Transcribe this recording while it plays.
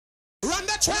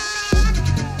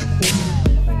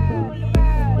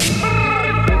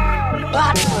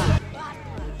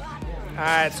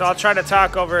Alright, so I'll try to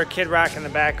talk over Kid Rock in the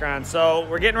background. So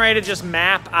we're getting ready to just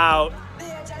map out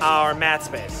our mat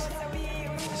space.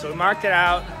 So we marked it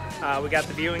out. We got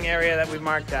the viewing area that we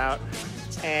marked out.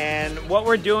 And what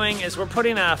we're doing is we're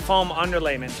putting a foam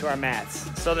underlayment to our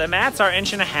mats. So the mats are 1.5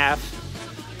 inches,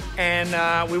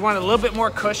 and we want a little bit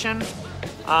more cushion.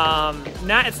 It's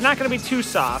not going to be too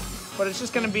soft, but it's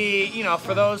just going to be, you know,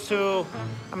 for those who,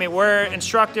 I mean, we're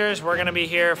instructors. We're going to be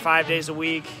here 5 days a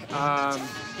week.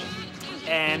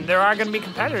 And there are going to be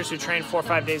competitors who train 4 or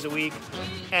 5 days a week,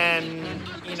 and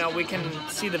you know, we can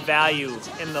see the value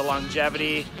in the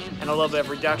longevity and a little bit of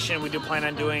reduction. We do plan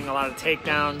on doing a lot of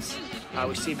takedowns.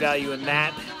 We see value in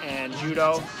that and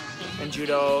judo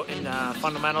in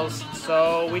fundamentals.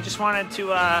 So we just wanted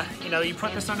to, you know, you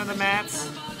put this under the mats,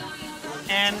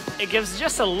 and it gives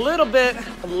just a little bit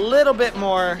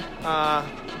more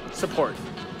support.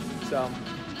 So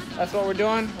that's what we're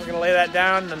doing. We're gonna lay that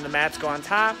down, then the mats go on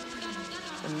top.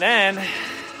 And then,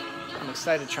 I'm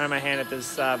excited to try my hand at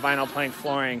this vinyl plank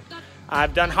flooring.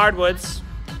 I've done hardwoods,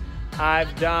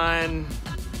 I've done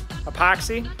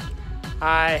epoxy,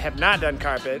 I have not done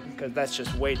carpet, because that's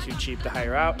just way too cheap to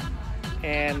hire out.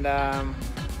 And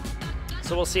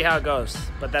so we'll see how it goes.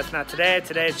 But that's not today.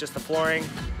 Today is just the flooring.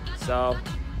 So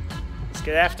let's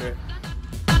get after it.